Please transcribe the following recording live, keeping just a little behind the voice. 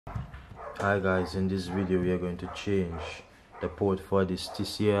Hi guys, in this video we are going to change the port for this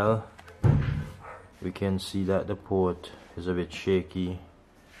TCL. We can see that the port is a bit shaky.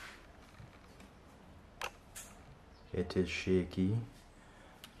 It is shaky,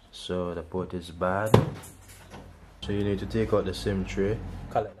 so the port is bad. So you need to take out the SIM tray.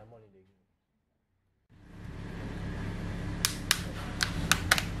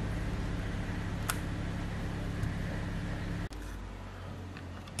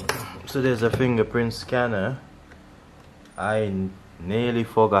 So there's a fingerprint scanner. I nearly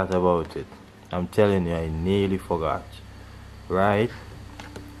forgot about it. I'm telling you, I nearly forgot. Right?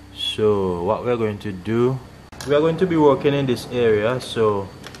 So what we're going to do, we are going to be working in this area, so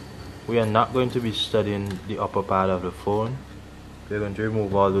we are not going to be studying the upper part of the phone. We're going to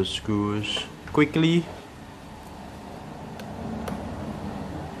remove all those screws quickly.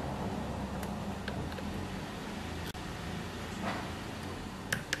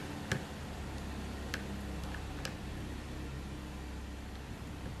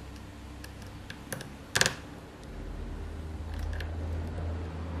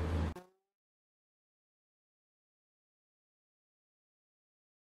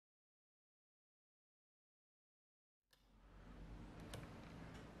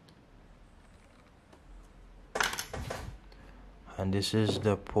 And this is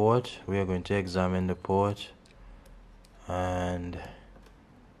the port. We are going to examine the port and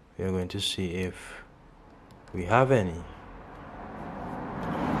we are going to see if we have any.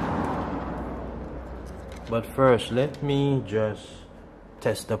 But first, let me just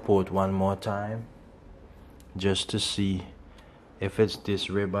test the port one more time, just to see if it's this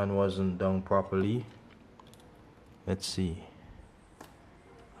ribbon wasn't done properly. Let's see.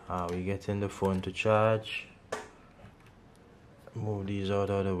 We getting the phone to charge. Move these out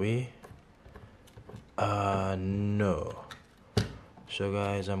of the way. No. So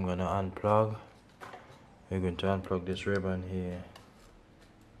guys, I'm gonna unplug. We're going to unplug this ribbon here,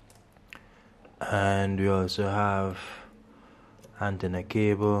 and we also have antenna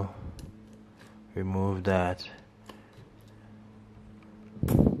cable. Remove that.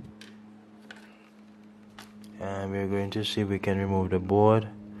 And we're going to see if we can remove the board.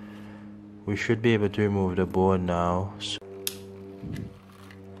 We should be able to remove the board now. So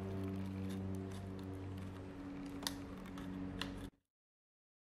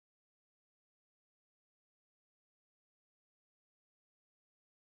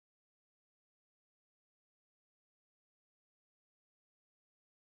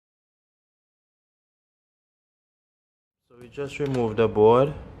we just removed the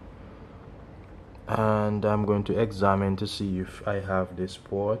board, and I'm going to examine to see if I have this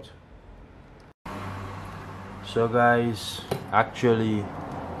port. So guys, actually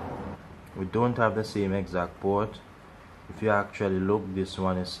we don't have the same exact port. If you actually look, this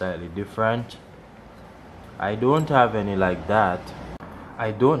one is slightly different. I don't have any like that.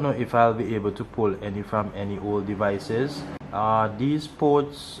 I don't know if I'll be able to pull any from any old devices. These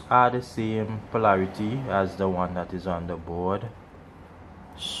ports are the same polarity as the one that is on the board,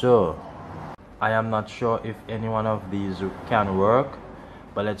 so I am not sure if any one of these can work,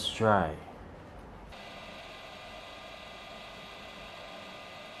 but let's try.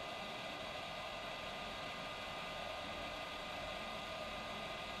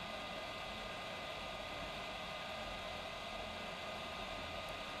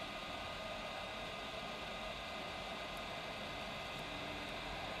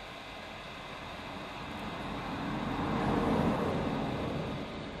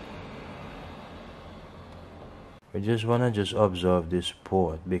 We just want to observe this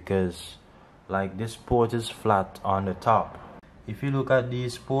port, because like this port is flat on the top. If you look at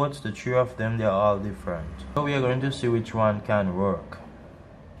these ports, the three of them, they're all different. So we are going to see which one can work.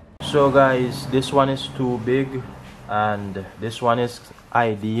 So guys, this one is too big and this one is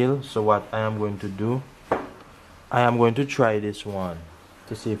ideal. So what I am going to do, I am going to try this one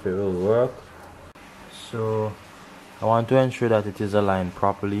to see if it will work. So I want to ensure that it is aligned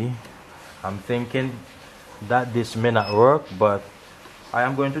properly. I'm thinking that this may not work, but I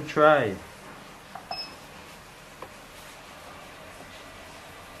am going to try.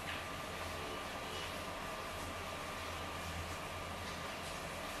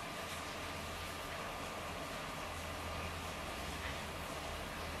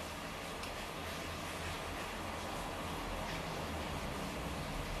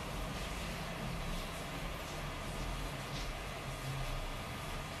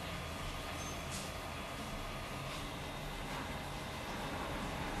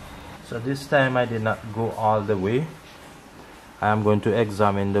 So this time I did not go all the way. I am going to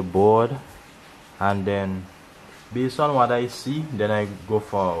examine the board, and then based on what I see, then I go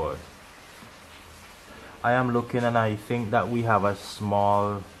forward. I am looking and I think that we have a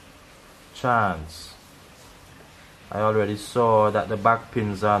small chance. I already saw that the back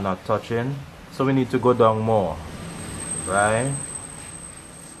pins are not touching, so we need to go down more, right?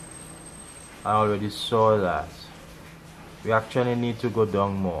 I already saw that. We actually need to go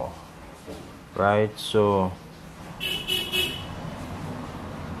down more, right? So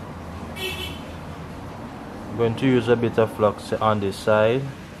I'm going to use a bit of flux on this side.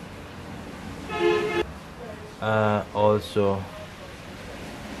 Also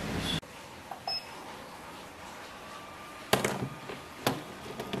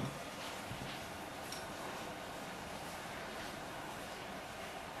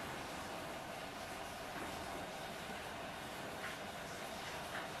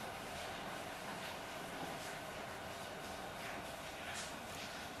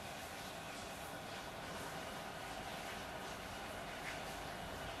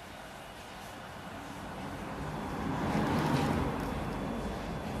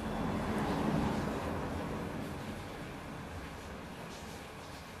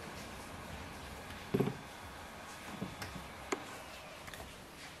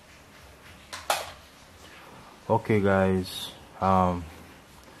okay guys, I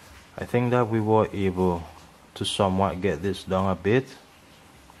think that we were able to somewhat get this down a bit,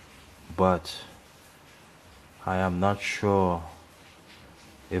 but I am not sure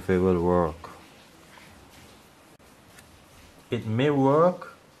if it will work. It may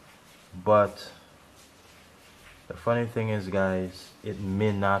work, but the funny thing is guys, it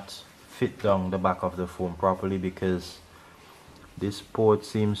may not fit down the back of the phone properly because this port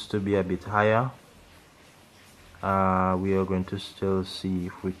seems to be a bit higher. We are going to still see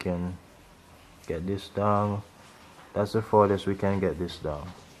if we can get this down. That's the farthest we can get this down.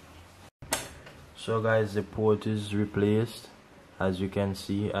 So guys, the port is replaced. As you can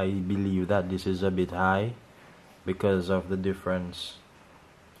see, I believe that this is a bit high because of the difference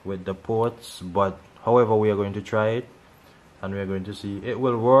with the ports, but however we are going to try it and we are going to see. It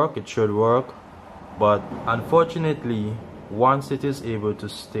will work, it should work, but unfortunately once it is able to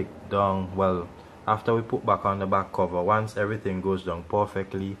stick down, well, after we put back on the back cover, once everything goes down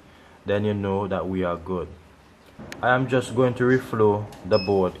perfectly, then you know that we are good. I am just going to reflow the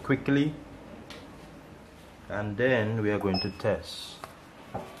board quickly and then we are going to test.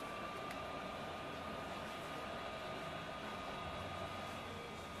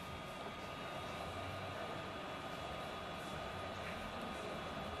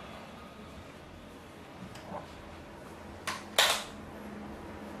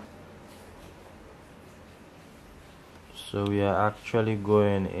 So we are actually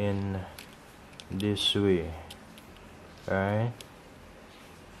going in this way, right?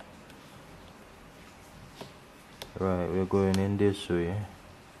 Right, we're going in this way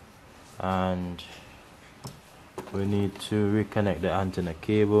and we need to reconnect the antenna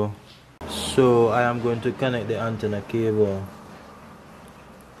cable. So I am going to connect the antenna cable,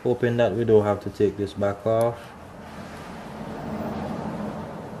 hoping that we don't have to take this back off.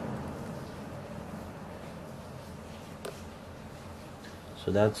 So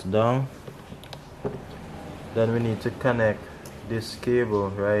that's done. Then we need to connect this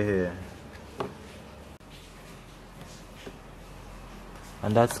cable right here,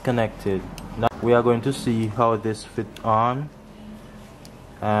 and that's connected. Now we are going to see how this fit on,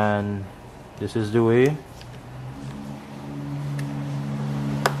 and this is the way.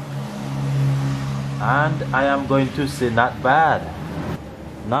 And I am going to say not bad,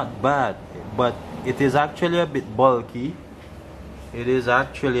 but it is actually a bit bulky. It is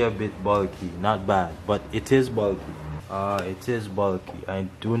actually a bit bulky, not bad, but it is bulky. It is bulky. I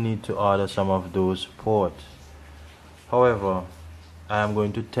do need to order some of those ports. However, I am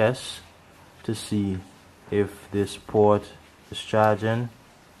going to test to see if this port is charging.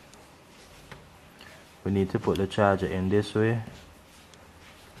 We need to put the charger in this way,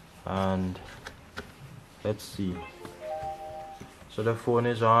 and let's see. So the phone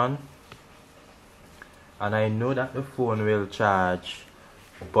is on, and I know that the phone will charge,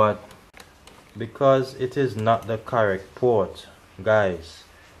 but because it is not the correct port, guys,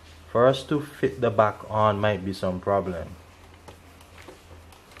 for us to fit the back on might be some problem,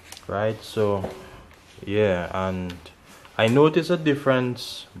 right? So yeah, and I noticed a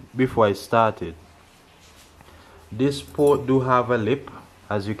difference before I started. This port do have a lip,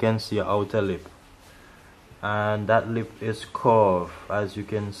 as you can see, an outer lip, and that lip is curved, as you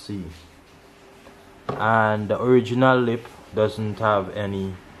can see, and the original lip doesn't have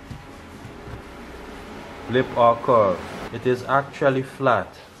any lip or curve. It is actually flat,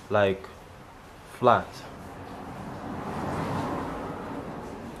 like flat.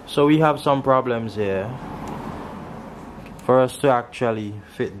 So we have some problems here. for us to actually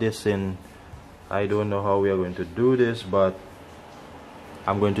fit this in, I don't know how we are going to do this, but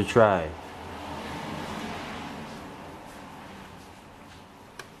I'm going to try.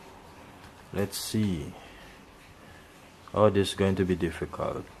 Let's see. Oh, this is going to be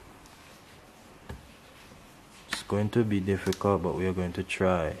difficult. It's going to be difficult, but we are going to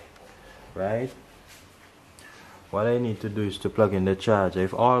try, right? What I need to do is to plug in the charger.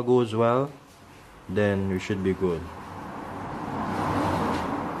 If all goes well, then we should be good.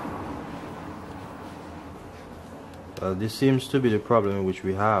 Well, this seems to be the problem which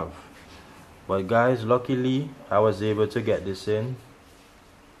we have, but guys, luckily I was able to get this in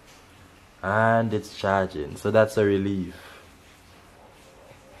and it's charging, so that's a relief.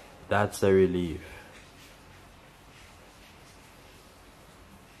 That's a relief.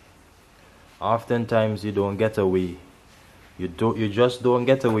 Oftentimes you don't get away. You just don't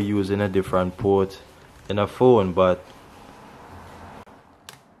get away using a different port in a phone, but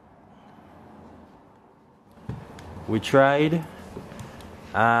we tried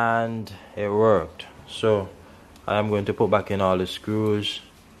and it worked. So I am going to put back in all the screws.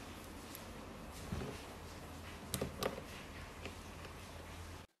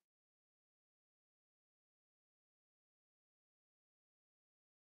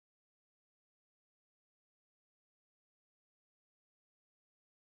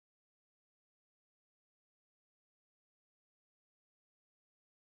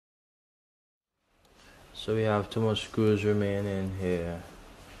 So we have 2 more screws remaining here,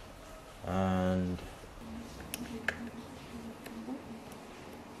 and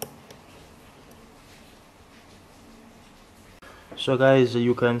so guys,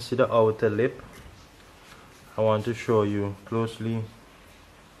 you can see the outer lip. I want to show you closely.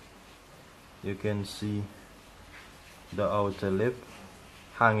 You can see the outer lip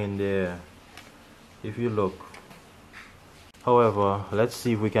hanging there if you look. However, let's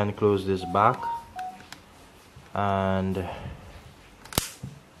see if we can close this back. And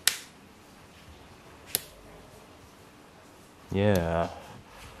yeah,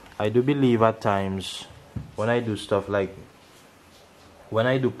 I do believe at times when I do stuff like, when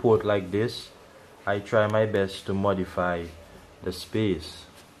I do port like this, I try my best to modify the space,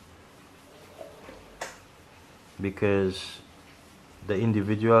 because the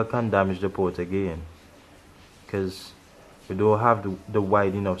individual can damage the port again, because we don't have the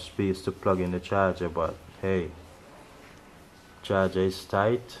wide enough space to plug in the charger. But hey, charger is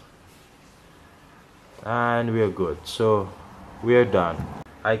tight and we're good, so we're done.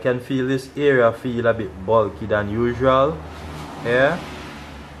 I can feel this area feel a bit bulky than usual here,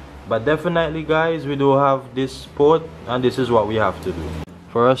 but definitely guys, we do have this port and this is what we have to do.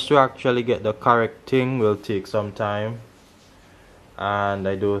 For us to actually get the correct thing will take some time, and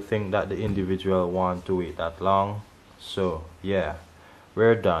I don't think that the individual want to wait that long. So yeah,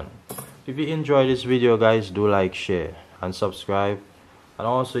 we're done. If you enjoyed this video guys, do like, share and subscribe, and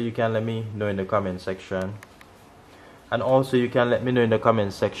also you can let me know in the comment section.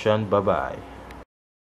 Bye bye.